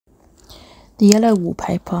The Yellow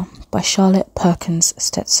Wallpaper by Charlotte Perkins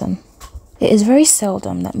Stetson. It is very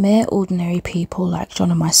seldom that mere ordinary people like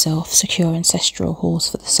John and myself secure ancestral halls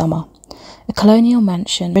for the summer. A colonial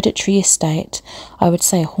mansion, hereditary estate, I would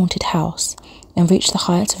say a haunted house, and reach the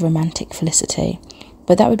height of romantic felicity,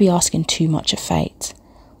 but that would be asking too much of fate.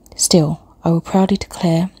 Still, I will proudly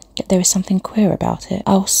declare that there is something queer about it,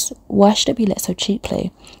 else why should it be let so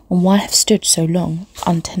cheaply, and why have stood so long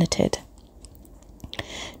untenanted?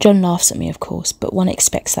 John laughs at me, of course, but one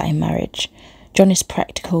expects that in marriage. John is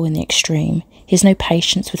practical in the extreme. He has no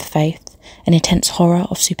patience with faith, an intense horror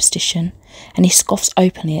of superstition, and he scoffs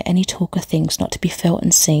openly at any talk of things not to be felt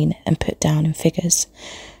and seen and put down in figures.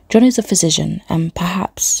 John is a physician, and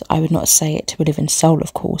perhaps, I would not say it to a living soul,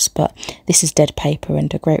 of course, but this is dead paper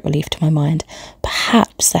and a great relief to my mind,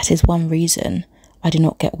 perhaps that is one reason I do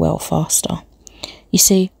not get well faster. You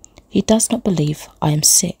see, he does not believe I am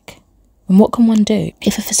sick. And what can one do?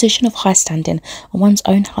 If a physician of high standing and one's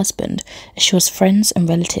own husband assures friends and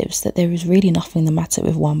relatives that there is really nothing the matter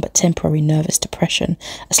with one but temporary nervous depression,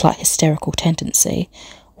 a slight hysterical tendency,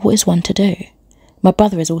 what is one to do? My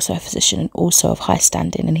brother is also a physician and also of high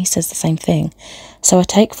standing, and he says the same thing. So I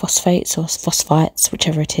take phosphates or phosphites,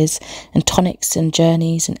 whichever it is, and tonics and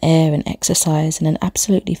journeys and air and exercise, and am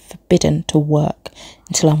absolutely forbidden to work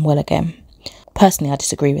until I'm well again. Personally, I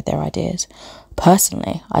disagree with their ideas.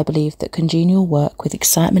 Personally, I believe that congenial work with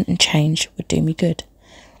excitement and change would do me good.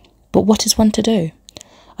 But what is one to do?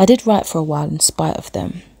 I did write for a while in spite of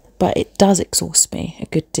them, but it does exhaust me a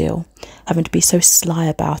good deal, having to be so sly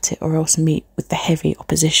about it or else meet with the heavy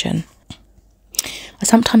opposition. I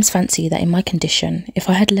sometimes fancy that in my condition, if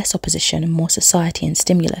I had less opposition and more society and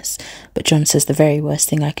stimulus, but John says the very worst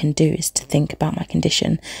thing I can do is to think about my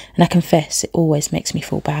condition, and I confess it always makes me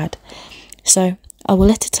feel bad. So I will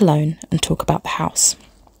let it alone and talk about the house.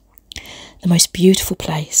 The most beautiful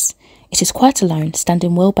place. It is quite alone,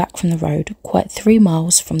 standing well back from the road, quite 3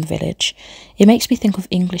 miles from the village. It makes me think of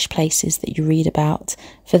English places that you read about,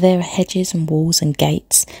 for there are hedges and walls and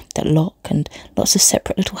gates that lock, and lots of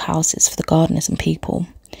separate little houses for the gardeners and people.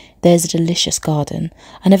 There is a delicious garden.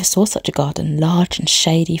 I never saw such a garden, large and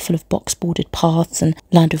shady, full of box-bordered paths and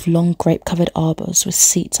lined with long grape-covered arbours with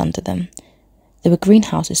seats under them. There were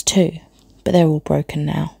greenhouses too, but they're all broken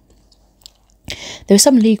now. There was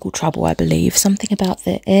some legal trouble, I believe, something about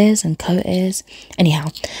their heirs and co-heirs. Anyhow,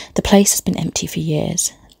 the place has been empty for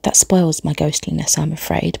years. That spoils my ghostliness, I'm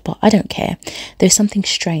afraid, but I don't care. There's something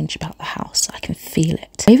strange about the house. I can feel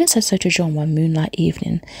it. I even said so to John one moonlight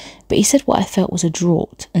evening, but he said what I felt was a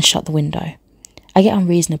draught and shut the window. I get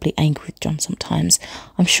unreasonably angry with John sometimes.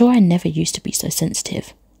 I'm sure I never used to be so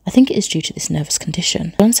sensitive. I think it is due to this nervous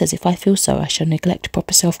condition. John says if I feel so, I shall neglect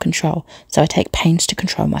proper self-control, so I take pains to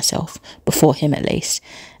control myself, before him at least,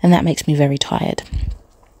 and that makes me very tired.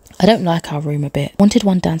 I don't like our room a bit. I wanted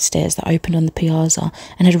one downstairs that opened on the piazza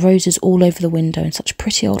and had roses all over the window and such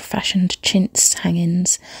pretty old-fashioned chintz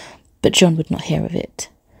hangings, but John would not hear of it.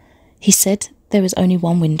 He said there was only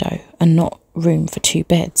one window and not room for 2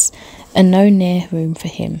 beds, and no near room for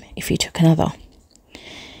him if he took another.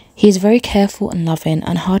 He is very careful and loving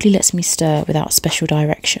and hardly lets me stir without special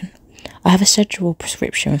direction. I have a scheduled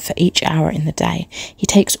prescription for each hour in the day. He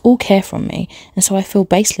takes all care from me, and so I feel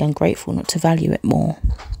basically ungrateful not to value it more.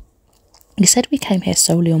 He said we came here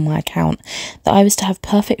solely on my account, that I was to have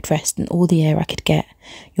perfect rest and all the air I could get.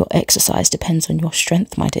 Your exercise depends on your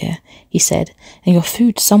strength, my dear, he said, and your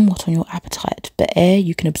food somewhat on your appetite, but air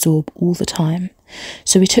you can absorb all the time.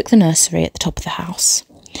 So we took the nursery at the top of the house.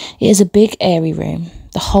 It is a big airy room,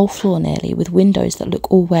 the whole floor nearly, with windows that look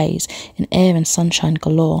all ways, and air and sunshine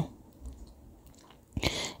galore.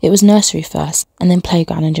 It was nursery first, and then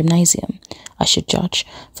playground and gymnasium, I should judge,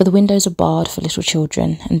 for the windows are barred for little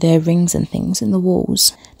children, and there are rings and things in the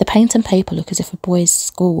walls. The paint and paper look as if a boys'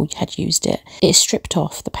 school had used it. It is stripped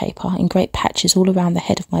off, the paper, in great patches all around the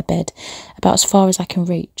head of my bed, about as far as I can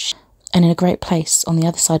reach, and in a great place on the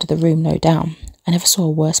other side of the room, no doubt. I never saw a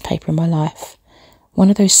worse paper in my life. One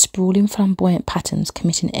of those sprawling flamboyant patterns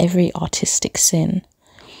committing every artistic sin.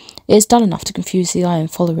 It is dull enough to confuse the eye in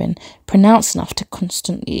following, pronounced enough to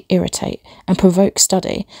constantly irritate and provoke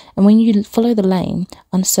study, and when you follow the lame,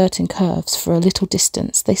 uncertain curves for a little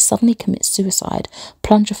distance, they suddenly commit suicide,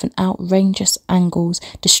 plunge off at outrageous angles,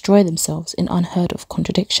 destroy themselves in unheard-of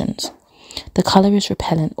contradictions. The colour is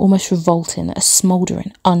repellent, almost revolting, a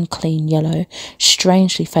smouldering, unclean yellow,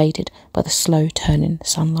 strangely faded by the slow-turning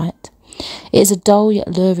sunlight. It is a dull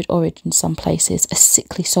yet lurid orange in some places, a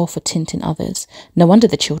sickly sulphur tint in others. No wonder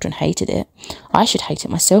the children hated it. I should hate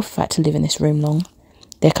it myself if I had to live in this room long.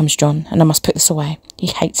 There comes John, and I must put this away. He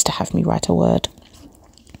hates to have me write a word.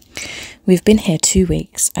 We've been here 2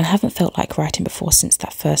 weeks and haven't felt like writing before since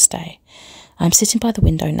that first day. I'm sitting by the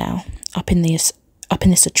window now, up in this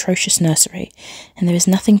atrocious nursery, and there is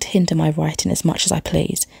nothing to hinder my writing as much as I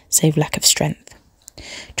please, save lack of strength.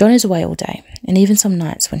 John is away all day, and even some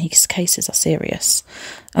nights when his cases are serious.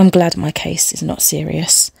 I'm glad my case is not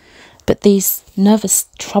serious, but these nervous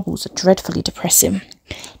troubles are dreadfully depressing.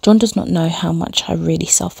 John does not know how much I really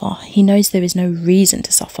suffer. He knows there is no reason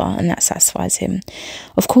to suffer, and that satisfies him.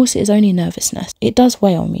 Of course, it is only nervousness. It does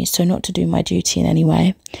weigh on me, so not to do my duty in any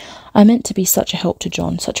way. I meant to be such a help to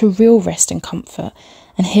John, such a real rest and comfort,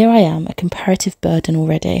 and here I am, a comparative burden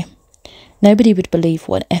already. Nobody would believe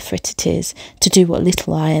what an effort it is to do what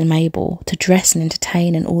little I am able, to dress and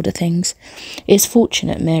entertain and order things. It is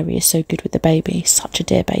fortunate Mary is so good with the baby, such a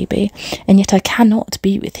dear baby, and yet I cannot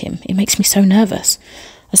be with him. It makes me so nervous.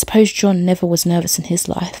 I suppose John never was nervous in his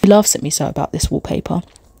life. He laughs at me so about this wallpaper.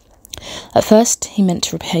 At first he meant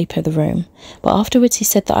to repaper the room, but afterwards he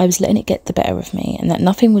said that I was letting it get the better of me, and that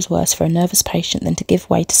nothing was worse for a nervous patient than to give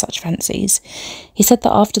way to such fancies. He said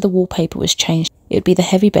that after the wallpaper was changed, it would be the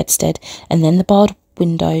heavy bedstead, and then the barred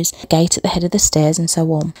windows, the gate at the head of the stairs, and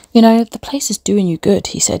so on. You know, the place is doing you good,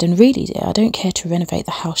 he said, and really, dear, I don't care to renovate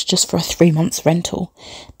the house just for a 3 months rental.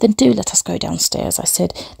 Then do let us go downstairs, I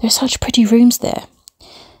said. There are such pretty rooms there.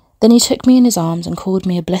 Then he took me in his arms and called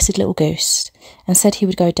me a blessed little goose, and said he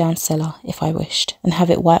would go down cellar if I wished, and have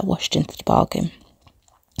it whitewashed into the bargain.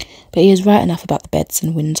 But he is right enough about the beds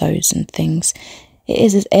and windows and things. It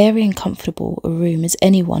is as airy and comfortable a room as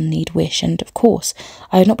anyone need wish, and of course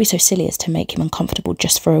I would not be so silly as to make him uncomfortable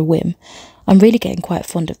just for a whim. I'm really getting quite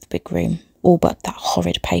fond of the big room, all but that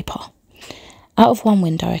horrid paper. Out of one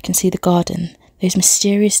window I can see the garden, those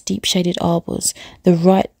mysterious deep-shaded arbours, the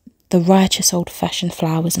riotous old-fashioned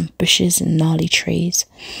flowers and bushes and gnarly trees.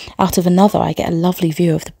 Out of another I get a lovely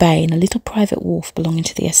view of the bay and a little private wharf belonging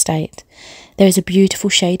to the estate. There is a beautiful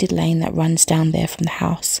shaded lane that runs down there from the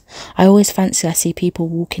house. I always fancy I see people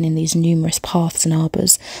walking in these numerous paths and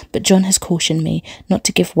arbours, but John has cautioned me not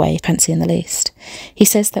to give way fancy in the least. He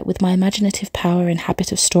says that with my imaginative power and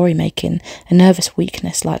habit of story-making, a nervous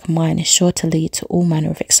weakness like mine is sure to lead to all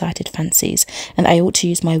manner of excited fancies, and I ought to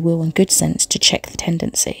use my will and good sense to check the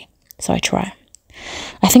tendency. So I try.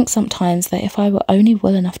 I think sometimes that if I were only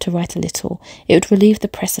well enough to write a little, it would relieve the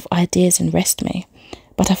press of ideas and rest me,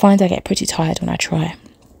 but I find I get pretty tired when I try.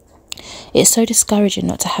 It is so discouraging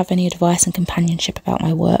not to have any advice and companionship about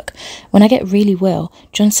my work. When I get really well,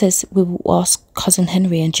 John says we will ask Cousin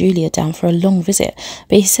Henry and Julia down for a long visit,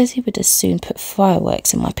 but he says he would as soon put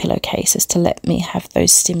fireworks in my pillowcase as to let me have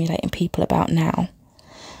those stimulating people about now.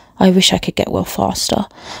 I wish I could get well faster,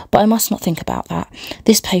 but I must not think about that.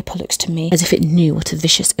 This paper looks to me as if it knew what a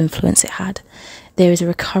vicious influence it had. There is a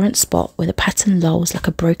recurrent spot where the pattern lolls like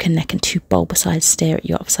a broken neck and two bulbous eyes stare at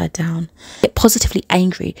you upside down. I get positively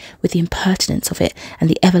angry with the impertinence of it and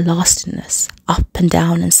the everlastingness. Up and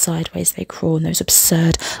down and sideways they crawl, and those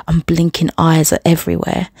absurd, unblinking eyes are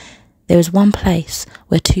everywhere. There is one place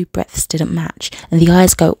where two breadths didn't match, and the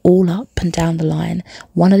eyes go all up and down the line,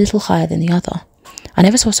 one a little higher than the other. I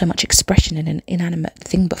never saw so much expression in an inanimate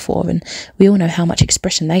thing before, and we all know how much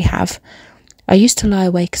expression they have. I used to lie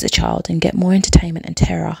awake as a child and get more entertainment and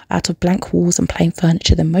terror out of blank walls and plain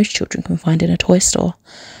furniture than most children can find in a toy store.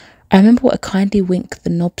 I remember what a kindly wink the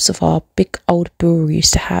knobs of our big old bureau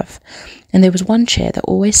used to have, and there was one chair that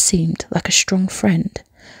always seemed like a strong friend.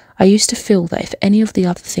 I used to feel that if any of the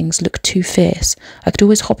other things looked too fierce, I could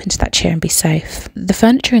always hop into that chair and be safe. The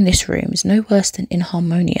furniture in this room is no worse than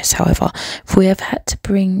inharmonious, however, for we have had to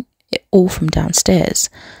bring it all from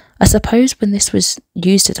downstairs. I suppose when this was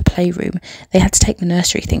used as a playroom, they had to take the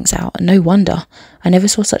nursery things out, and no wonder. I never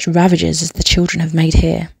saw such ravages as the children have made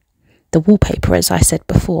here. The wallpaper, as I said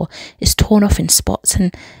before, is torn off in spots,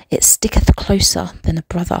 and it sticketh closer than a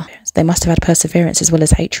brother. They must have had perseverance as well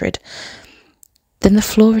as hatred. Then the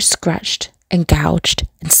floor is scratched and gouged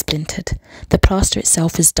and splintered. The plaster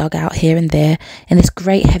itself is dug out here and there, and this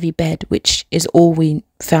great heavy bed, which is all we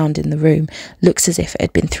found in the room, looks as if it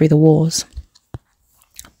had been through the wars.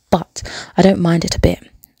 But I don't mind it a bit.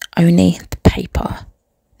 Only the paper.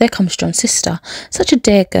 There comes John's sister, such a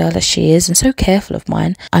dear girl as she is, and so careful of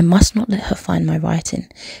mine. I must not let her find my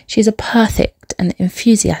writing. She is a perfect and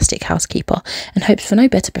enthusiastic housekeeper, and hopes for no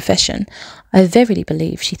better profession. I verily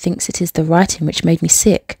believe she thinks it is the writing which made me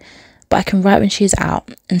sick, but I can write when she is out,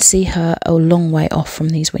 and see her a long way off from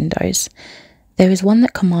these windows. There is one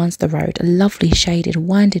that commands the road, a lovely shaded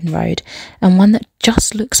winding road, and one that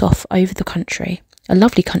just looks off over the country. A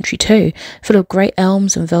lovely country too, full of great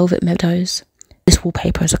elms and velvet meadows. This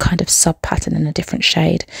wallpaper is a kind of sub-pattern in a different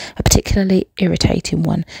shade, a particularly irritating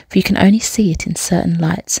one, for you can only see it in certain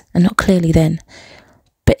lights, and not clearly then.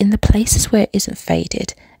 But in the places where it isn't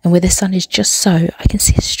faded, and where the sun is just so, I can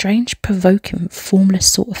see a strange, provoking,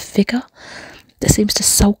 formless sort of figure that seems to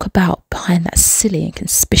sulk about behind that silly and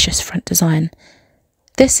conspicuous front design.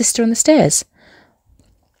 There's Sister on the stairs.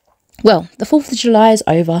 Well, the 4th of July is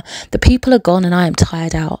over, the people are gone and I am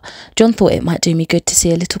tired out. John thought it might do me good to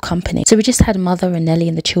see a little company, so we just had Mother and Nellie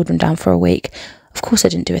and the children down for a week. Of course I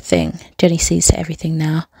didn't do a thing. Jenny sees to everything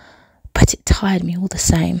now. But it tired me all the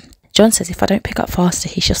same. John says if I don't pick up faster,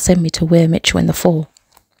 he shall send me to Weir Mitchell in the fall.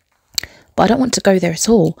 But I don't want to go there at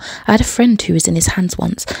all. I had a friend who was in his hands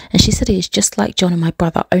once, and she said he is just like John and my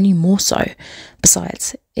brother, only more so.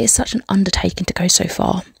 Besides, it is such an undertaking to go so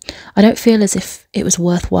far. I don't feel as if it was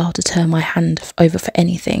worthwhile to turn my hand over for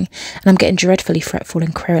anything, and I'm getting dreadfully fretful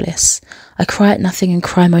and querulous. I cry at nothing and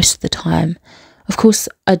cry most of the time. Of course,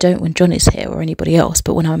 I don't when John is here or anybody else,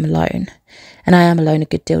 but when I'm alone. And I am alone a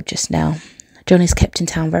good deal just now. John is kept in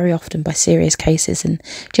town very often by serious cases, and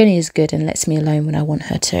Jenny is good and lets me alone when I want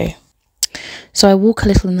her to. So I walk a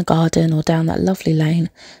little in the garden or down that lovely lane,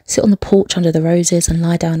 sit on the porch under the roses and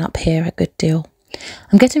lie down up here a good deal.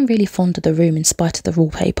 I'm getting really fond of the room in spite of the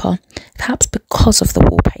wallpaper, perhaps because of the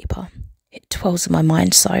wallpaper. It dwells in my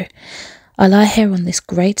mind so. I lie here on this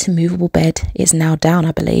great immovable bed, it is now down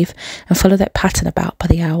I believe, and follow that pattern about by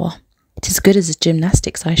the hour. It is good as a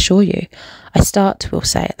gymnastics, I assure you. I start, we'll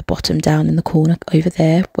say, at the bottom down in the corner over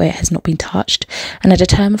there where it has not been touched, and I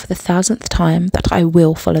determine for the 1000th time that I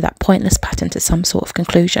will follow that pointless pattern to some sort of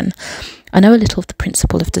conclusion. I know a little of the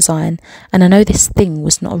principle of design, and I know this thing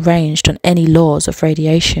was not arranged on any laws of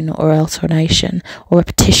radiation or alternation, or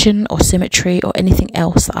repetition or symmetry or anything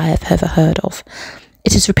else that I have ever heard of.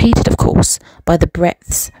 It is repeated, of course, by the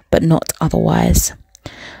breadths, but not otherwise.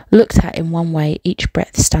 Looked at in one way, each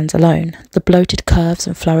breadth stands alone. The bloated curves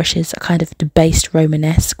and flourishes, a kind of debased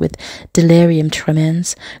Romanesque with delirium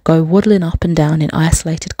tremens, go waddling up and down in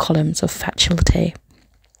isolated columns of fatuity.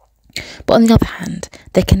 But on the other hand,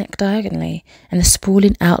 they connect diagonally, and the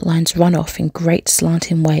sprawling outlines run off in great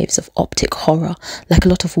slanting waves of optic horror, like a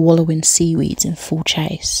lot of wallowing seaweeds in full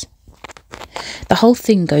chase. The whole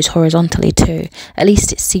thing goes horizontally too, at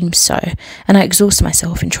least it seems so, and I exhaust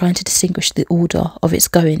myself in trying to distinguish the order of its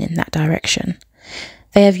going in that direction.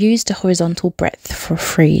 They have used a horizontal breadth for a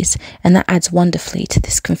frieze, and that adds wonderfully to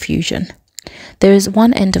this confusion. There is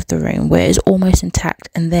one end of the room where it is almost intact,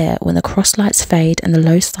 and there, when the cross lights fade and the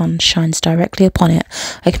low sun shines directly upon it,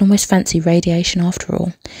 I can almost fancy radiation after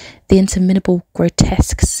all. The interminable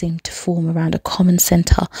grotesques seem to form around a common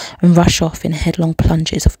centre and rush off in headlong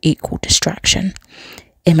plunges of equal distraction.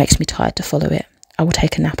 It makes me tired to follow it. I will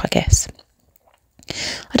take a nap, I guess.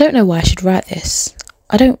 I don't know why I should write this.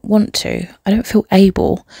 I don't want to. I don't feel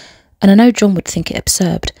able. And I know John would think it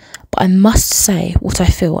absurd, but I must say what I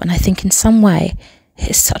feel, and I think in some way it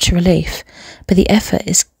is such a relief, but the effort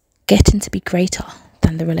is getting to be greater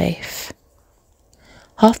than the relief.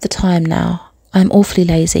 Half the time now I am awfully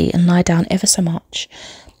lazy and lie down ever so much.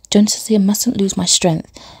 John says I mustn't lose my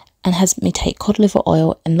strength and has me take cod liver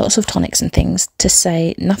oil and lots of tonics and things, to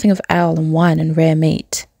say nothing of ale and wine and rare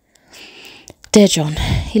meat. Dear John,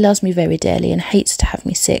 he loves me very dearly and hates to have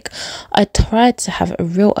me sick. I tried to have a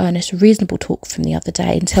real earnest, reasonable talk with him the other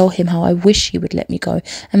day and tell him how I wish he would let me go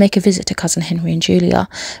and make a visit to Cousin Henry and Julia,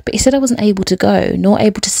 but he said I wasn't able to go, nor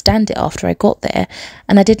able to stand it after I got there,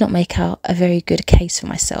 and I did not make out a very good case for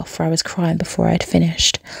myself, for I was crying before I had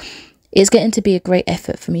finished. It is getting to be a great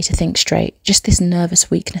effort for me to think straight, just this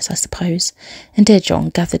nervous weakness, I suppose. And dear John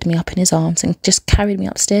gathered me up in his arms and just carried me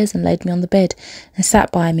upstairs and laid me on the bed and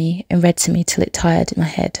sat by me and read to me till it tired my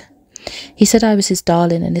head. He said I was his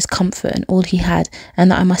darling and his comfort and all he had,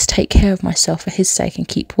 and that I must take care of myself for his sake and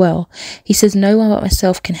keep well. He says no one but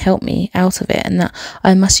myself can help me out of it, and that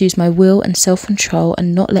I must use my will and self-control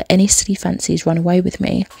and not let any silly fancies run away with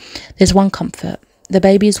me. There's one comfort. The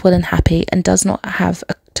baby is well and happy and does not have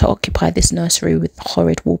to occupy this nursery with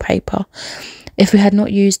horrid wallpaper. If we had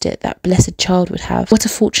not used it, that blessed child would have. What a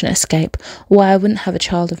fortunate escape. Why, I wouldn't have a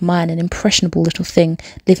child of mine, an impressionable little thing,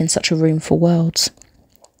 live in such a room for worlds.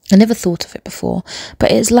 I never thought of it before, but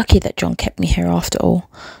it is lucky that John kept me here after all.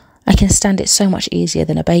 I can stand it so much easier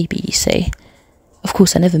than a baby, you see. Of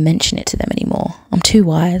course, I never mention it to them anymore. I'm too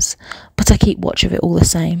wise, but I keep watch of it all the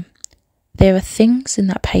same. There are things in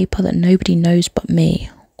that paper that nobody knows but me,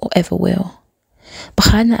 or ever will.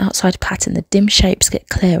 Behind the outside pattern, the dim shapes get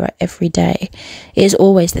clearer every day. It is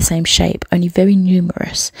always the same shape, only very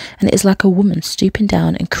numerous, and it is like a woman stooping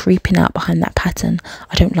down and creeping out behind that pattern.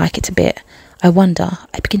 I don't like it a bit. I wonder,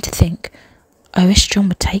 I begin to think, I wish John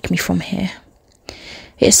would take me from here.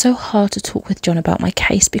 It is so hard to talk with John about my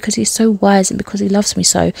case because he's so wise and because he loves me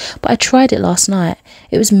so, but I tried it last night.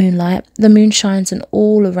 It was moonlight. The moon shines in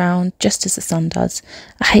all around just as the sun does.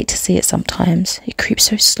 I hate to see it sometimes. It creeps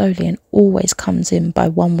so slowly and always comes in by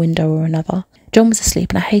one window or another. John was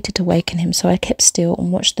asleep and I hated to waken him, so I kept still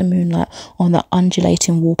and watched the moonlight on the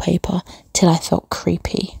undulating wallpaper till I felt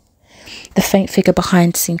creepy. The faint figure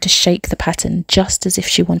behind seemed to shake the pattern just as if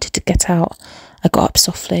she wanted to get out. I got up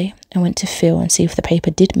softly and went to feel and see if the paper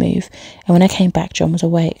did move, and when I came back, John was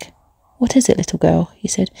awake. "What is it, little girl?" he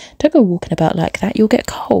said. "Don't go walking about like that, you'll get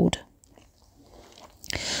cold."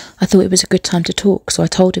 I thought it was a good time to talk, so I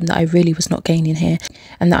told him that I really was not gaining here,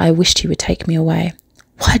 and that I wished he would take me away.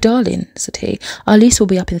 "Why, darling," said he, "our lease will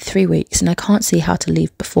be up in 3 weeks, and I can't see how to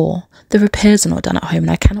leave before. The repairs are not done at home,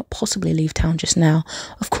 and I cannot possibly leave town just now.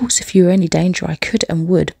 Of course, if you were any danger, I could and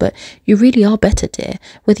would, but you really are better, dear,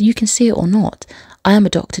 whether you can see it or not. I am a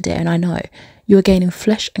doctor, dear, and I know. You are gaining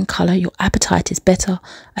flesh and colour, your appetite is better.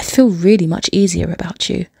 I feel really much easier about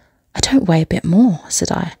you." "I don't weigh a bit more,"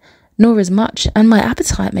 said I. "Nor as much, and my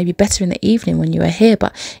appetite may be better in the evening when you are here,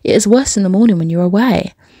 but it is worse in the morning when you are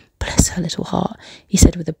away." "Bless her little heart," he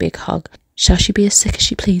said with a big hug. "Shall she be as sick as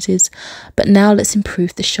she pleases? But now let's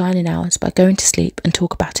improve the shining hours by going to sleep and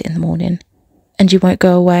talk about it in the morning." "And you won't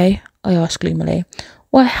go away?" I asked gloomily.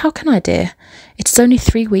 "Why, how can I, dear? It's only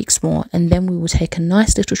 3 weeks more, and then we will take a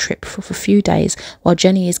nice little trip for a few days while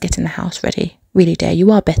Jenny is getting the house ready. Really, dear,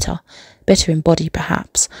 you are better. Better in body,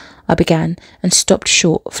 perhaps," I began, and stopped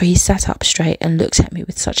short, for he sat up straight and looked at me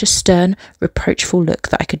with such a stern, reproachful look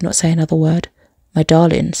that I could not say another word. "My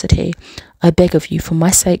darling," said he, "I beg of you, for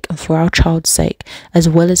my sake and for our child's sake, as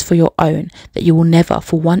well as for your own, that you will never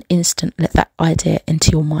for one instant let that idea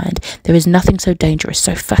into your mind. There is nothing so dangerous,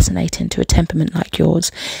 so fascinating to a temperament like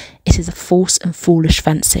yours. It is a false and foolish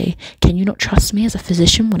fancy. Can you not trust me as a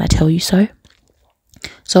physician when I tell you so?"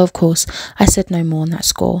 So, of course, I said no more on that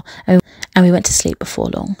score, and we went to sleep before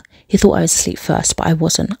long. He thought I was asleep first, but I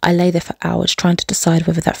wasn't. I lay there for hours trying to decide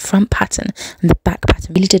whether that front pattern and the back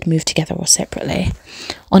pattern really did move together or separately.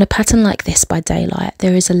 On a pattern like this by daylight,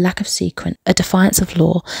 there is a lack of sequence, a defiance of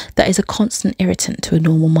law that is a constant irritant to a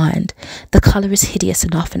normal mind. The colour is hideous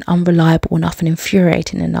enough and unreliable enough and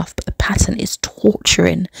infuriating enough, but the pattern is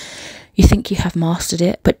torturing. You think you have mastered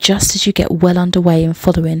it, but just as you get well underway in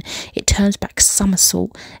following, it turns back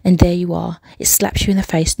somersault, and there you are. It slaps you in the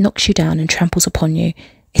face, knocks you down and tramples upon you.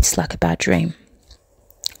 It's like a bad dream.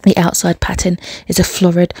 The outside pattern is a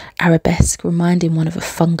florid arabesque reminding one of a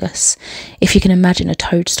fungus. If you can imagine a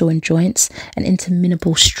toadstool in joints, an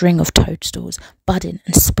interminable string of toadstools, budding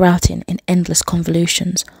and sprouting in endless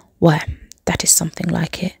convolutions, why, that is something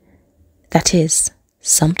like it. That is,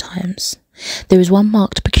 sometimes. There is one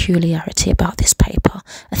marked peculiarity about this paper,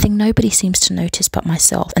 a thing nobody seems to notice but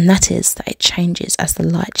myself, and that is that it changes as the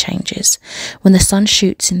light changes. When the sun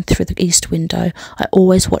shoots in through the east window, I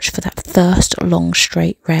always watch for that first long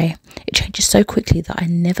straight ray. It changes so quickly that I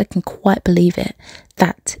never can quite believe it.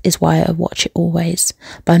 That is why I watch it always.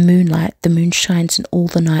 By moonlight, the moon shines in all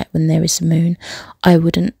the night when there is a moon. I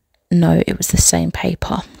wouldn't know it was the same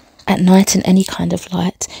paper. At night, in any kind of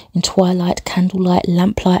light, in twilight, candlelight,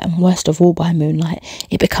 lamplight, and worst of all by moonlight,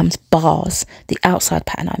 it becomes bars, the outside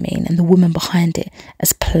pattern I mean, and the woman behind it,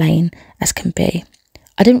 as plain as can be.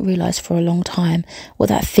 I didn't realise for a long time what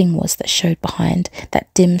that thing was that showed behind,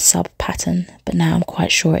 that dim sub-pattern, but now I'm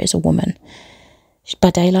quite sure it is a woman.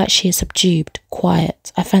 By daylight she is subdued,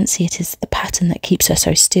 quiet. I fancy it is the pattern that keeps her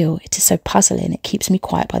so still. It is so puzzling, it keeps me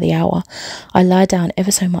quiet by the hour. I lie down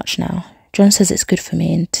ever so much now. John says it's good for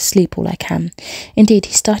me and to sleep all I can. Indeed,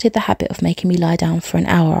 he started the habit of making me lie down for an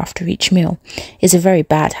hour after each meal. It's a very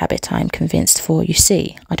bad habit, I am convinced, for, you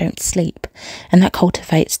see, I don't sleep. And that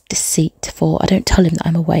cultivates deceit, for I don't tell him that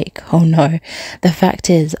I'm awake. Oh no, the fact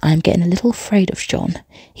is I am getting a little afraid of John.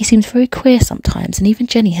 He seems very queer sometimes, and even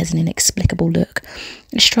Jenny has an inexplicable look.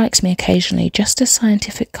 It strikes me occasionally, just a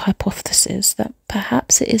scientific hypothesis, that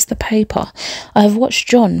perhaps it is the paper. I have watched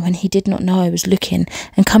John when he did not know I was looking,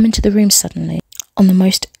 and come into the room suddenly, on the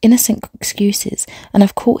most innocent excuses, and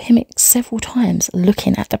I've caught him several times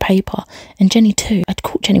looking at the paper, and Jenny too. I'd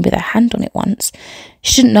caught Jenny with her hand on it once.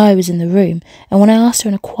 She didn't know I was in the room, and when I asked her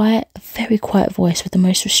in a quiet, very quiet voice with the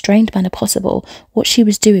most restrained manner possible what she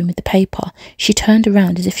was doing with the paper, she turned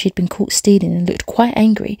around as if she had been caught stealing and looked quite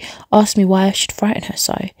angry, asked me why I should frighten her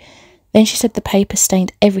so. Then she said the paper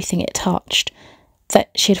stained everything it touched, that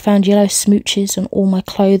she had found yellow smooches on all my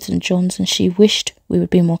clothes and John's, and she wished we would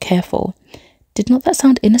be more careful. Did not that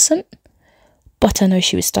sound innocent? But I know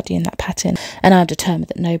she was studying that pattern, and I am determined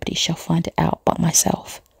that nobody shall find it out but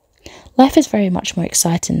myself. Life is very much more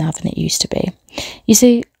exciting now than it used to be. You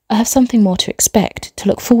see, I have something more to expect, to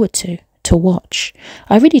look forward to watch.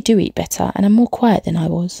 I really do eat better and am more quiet than I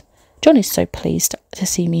was. John is so pleased to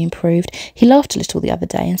see me improved. He laughed a little the other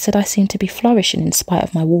day and said I seemed to be flourishing in spite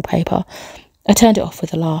of my wallpaper. I turned it off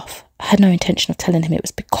with a laugh. I had no intention of telling him it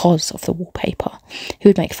was because of the wallpaper. He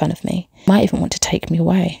would make fun of me. He might even want to take me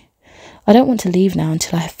away. I don't want to leave now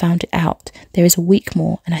until I have found it out. There is a week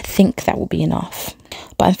more and I think that will be enough.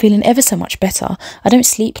 But I'm feeling ever so much better. I don't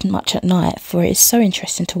sleep much at night, for it is so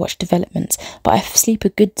interesting to watch developments, but I sleep a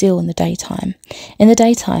good deal in the daytime. In the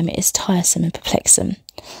daytime it is tiresome and perplexing.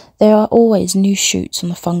 There are always new shoots on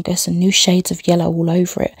the fungus and new shades of yellow all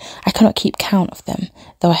over it. I cannot keep count of them,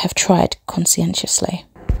 though I have tried conscientiously.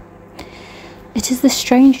 It is the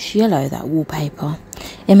strangest yellow, that wallpaper.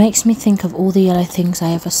 It makes me think of all the yellow things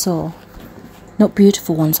I ever saw. Not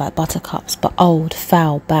beautiful ones like buttercups, but old,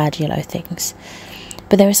 foul, bad yellow things.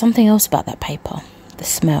 But there is something else about that paper, the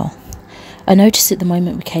smell. I noticed it the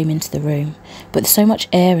moment we came into the room, but with so much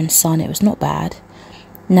air and sun it was not bad.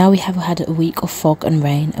 Now we have had a week of fog and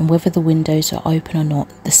rain, and whether the windows are open or not,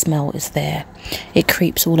 the smell is there. It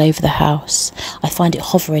creeps all over the house. I find it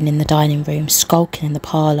hovering in the dining room, skulking in the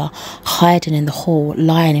parlour, hiding in the hall,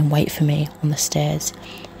 lying in wait for me on the stairs.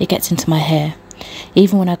 It gets into my hair.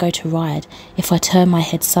 Even when I go to ride, if I turn my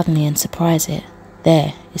head suddenly and surprise it,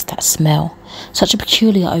 there is that smell. Such a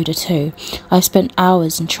peculiar odour too. I've spent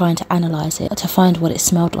hours in trying to analyse it, to find what it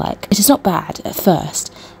smelled like. It is not bad at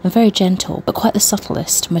first, and very gentle, but quite the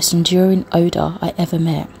subtlest, most enduring odour I ever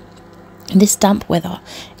met. In this damp weather,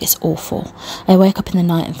 it's awful. I wake up in the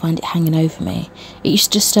night and find it hanging over me. It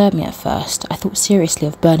used to disturb me at first. I thought seriously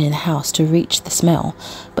of burning the house to reach the smell,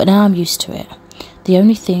 but now I'm used to it. The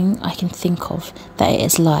only thing I can think of that it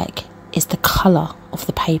is like is the colour of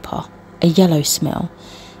the paper. A yellow smell.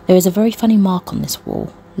 There is a very funny mark on this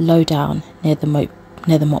wall, low down near the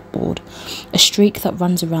mopboard. A streak that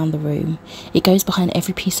runs around the room. It goes behind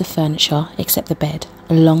every piece of furniture except the bed.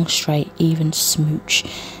 A long, straight, even smooch,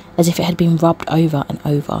 as if it had been rubbed over and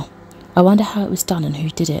over. I wonder how it was done and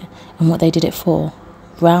who did it, and what they did it for.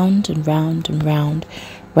 Round and round and round,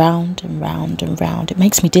 round and round and round. It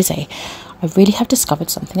makes me dizzy. I really have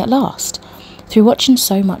discovered something at last. Through watching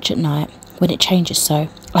so much at night, when it changes so,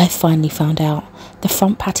 I have finally found out. The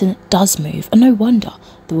front pattern does move, and no wonder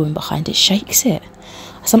the woman behind it shakes it.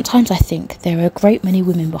 Sometimes I think there are a great many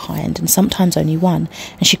women behind, and sometimes only one,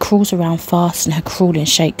 and she crawls around fast and her crawling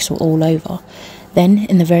shakes all over. Then,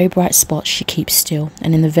 in the very bright spots, she keeps still,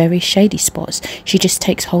 and in the very shady spots, she just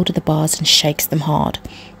takes hold of the bars and shakes them hard.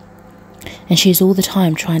 And she is all the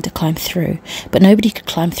time trying to climb through, but nobody could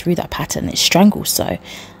climb through that pattern, it strangles so.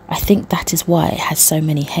 I think that is why it has so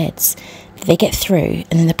many heads. They get through,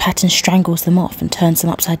 and then the pattern strangles them off and turns them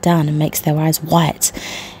upside down and makes their eyes white.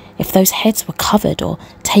 If those heads were covered or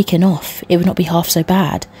taken off, it would not be half so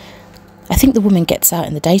bad. I think the woman gets out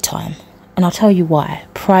in the daytime, and I'll tell you why.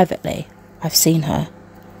 Privately, I've seen her,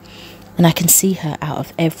 and I can see her out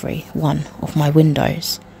of every one of my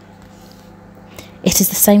windows. It is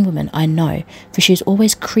the same woman, I know, for she is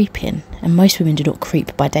always creeping, and most women do not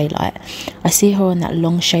creep by daylight. I see her on that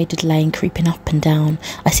long shaded lane creeping up and down.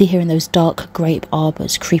 I see her in those dark grape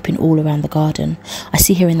arbours creeping all around the garden. I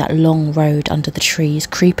see her in that long road under the trees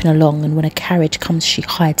creeping along, and when a carriage comes she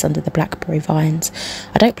hides under the blackberry vines.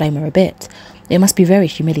 I don't blame her a bit. It must be very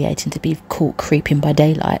humiliating to be caught creeping by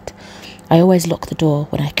daylight. I always lock the door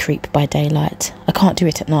when I creep by daylight. I can't do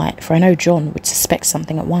it at night, for I know John would suspect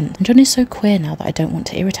something at once. And John is so queer now that I don't want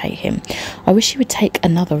to irritate him. I wish he would take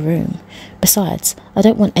another room. Besides, I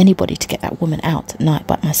don't want anybody to get that woman out at night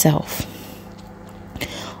but myself.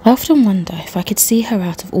 I often wonder if I could see her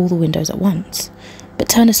out of all the windows at once. But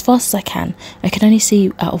turn as fast as I can only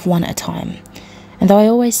see out of one at a time. And though I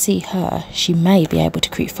always see her, she may be able to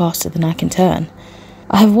creep faster than I can turn.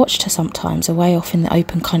 I have watched her sometimes away off in the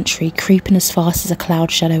open country, creeping as fast as a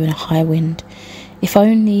cloud shadow in a high wind. If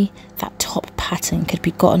only that top pattern could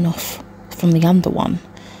be gotten off from the under one.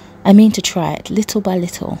 I mean to try it, little by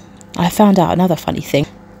little. I have found out another funny thing,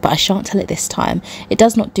 but I shan't tell it this time. It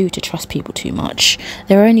does not do to trust people too much.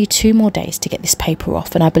 There are only 2 more days to get this paper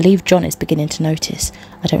off, and I believe John is beginning to notice.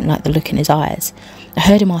 I don't like the look in his eyes. I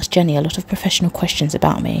heard him ask Jenny a lot of professional questions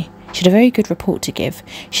about me. She had a very good report to give.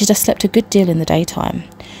 She just slept a good deal in the daytime.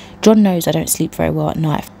 John knows I don't sleep very well at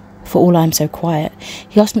night, for all I am so quiet.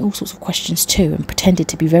 He asked me all sorts of questions too, and pretended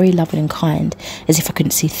to be very loving and kind, as if I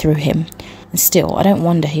couldn't see through him. And still, I don't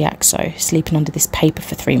wonder he acts so, sleeping under this paper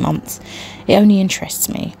for 3 months. It only interests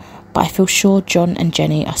me, but I feel sure John and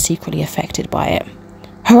Jenny are secretly affected by it.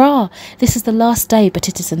 Hurrah! This is the last day, but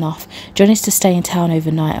it is enough. John is to stay in town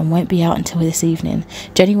overnight and won't be out until this evening.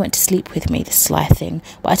 Jenny went to sleep with me, the sly thing,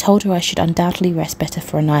 but I told her I should undoubtedly rest better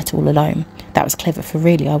for a night all alone. That was clever, for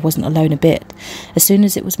really I wasn't alone a bit. As soon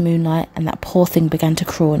as it was moonlight and that poor thing began to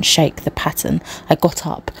crawl and shake the pattern, I got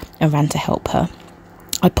up and ran to help her.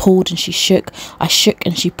 I pulled and she shook, I shook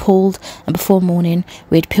and she pulled, and before morning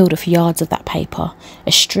we had peeled off yards of that paper,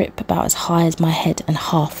 a strip about as high as my head and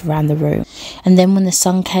half around the room. And then when the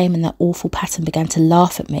sun came and that awful pattern began to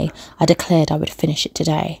laugh at me, I declared I would finish it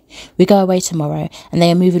today. We go away tomorrow, and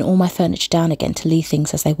they are moving all my furniture down again to leave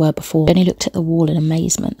things as they were before. Jenny looked at the wall in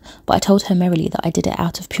amazement, but I told her merrily that I did it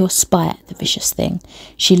out of pure spite, the vicious thing.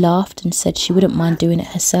 She laughed and said she wouldn't mind doing it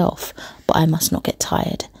herself, but I must not get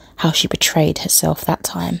tired. How she betrayed herself that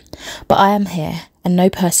time. But I am here, and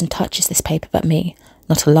no person touches this paper but me,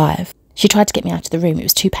 not alive. She tried to get me out of the room, it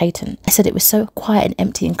was too patent. I said it was so quiet and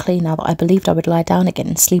empty and clean now that I believed I would lie down again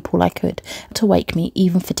and sleep all I could. To wake me,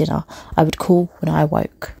 even for dinner, I would call when I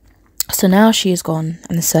awoke. So now she is gone,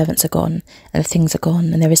 and the servants are gone, and the things are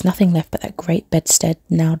gone, and there is nothing left but that great bedstead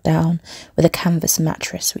now down, with a canvas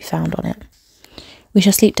mattress we found on it. We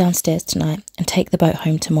shall sleep downstairs tonight, and take the boat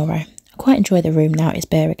home tomorrow. I quite enjoy the room now it is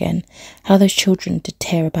bare again. How those children did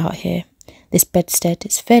tear about here. This bedstead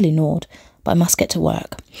is fairly gnawed, but I must get to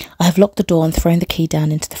work. I have locked the door and thrown the key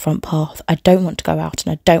down into the front path. I don't want to go out,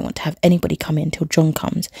 and I don't want to have anybody come in till John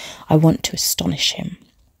comes. I want to astonish him.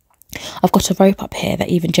 I've got a rope up here that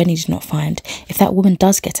even Jenny did not find. If that woman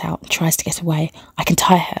does get out and tries to get away, I can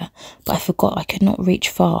tie her, but I forgot I could not reach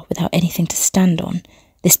far without anything to stand on.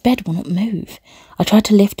 This bed will not move. I tried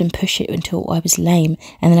to lift and push it until I was lame,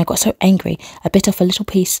 and then I got so angry I bit off a little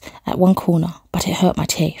piece at one corner, but it hurt my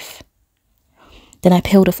teeth. Then I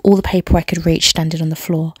peeled off all the paper I could reach standing on the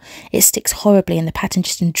floor. It sticks horribly and the pattern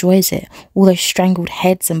just enjoys it. All those strangled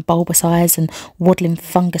heads and bulbous eyes and waddling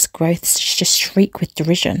fungus growths just shriek with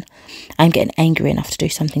derision. I am getting angry enough to do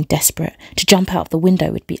something desperate. To jump out of the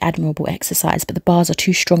window would be admirable exercise, but the bars are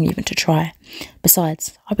too strong even to try.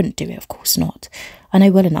 Besides, I wouldn't do it, of course not. I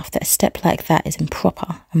know well enough that a step like that is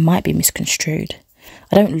improper and might be misconstrued.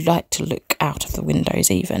 I don't like to look out of the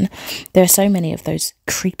windows even. There are so many of those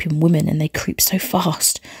creeping women and they creep so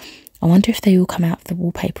fast. I wonder if they all come out of the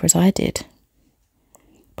wallpaper as I did.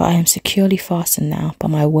 But I am securely fastened now by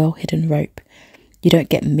my well-hidden rope. You don't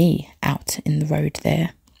get me out in the road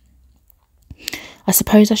there. I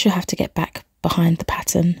suppose I shall have to get back behind the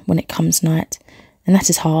pattern when it comes night, and that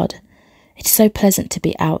is hard. It is so pleasant to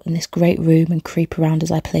be out in this great room and creep around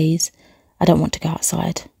as I please. I don't want to go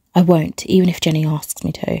outside. I won't, even if Jenny asks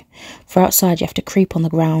me to. For outside you have to creep on the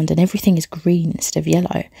ground and everything is green instead of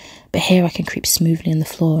yellow. But here I can creep smoothly on the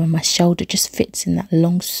floor and my shoulder just fits in that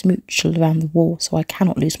long smooch around the wall so I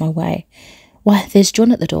cannot lose my way. Why, there's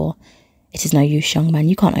John at the door. It is no use, young man,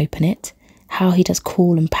 you can't open it. How he does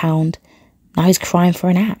call and pound. Now he's crying for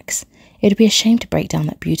an axe. It would be a shame to break down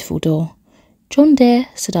that beautiful door. John dear,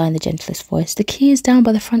 said I in the gentlest voice, the key is down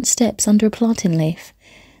by the front steps under a plantain leaf.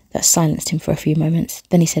 That silenced him for a few moments.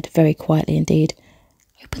 Then he said, very quietly indeed,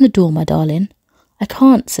 open the door, my darling. I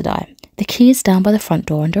can't, said I. The key is down by the front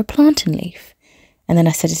door under a plantain leaf. And then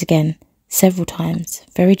I said it again, several times,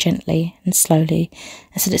 very gently and slowly,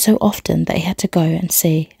 and said it so often that he had to go and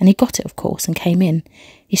see, and he got it, of course, and came in.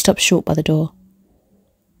 He stopped short by the door.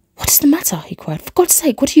 What is the matter? He cried. For God's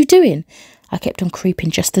sake, what are you doing? I kept on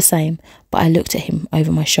creeping just the same, but I looked at him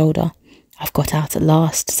over my shoulder. I've got out at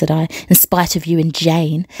last, said I, in spite of you and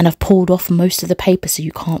Jane, and I've pulled off most of the paper so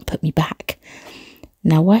you can't put me back.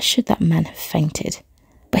 Now why should that man have fainted?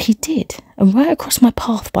 But he did, and right across my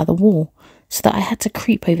path by the wall, so that I had to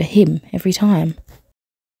creep over him every time.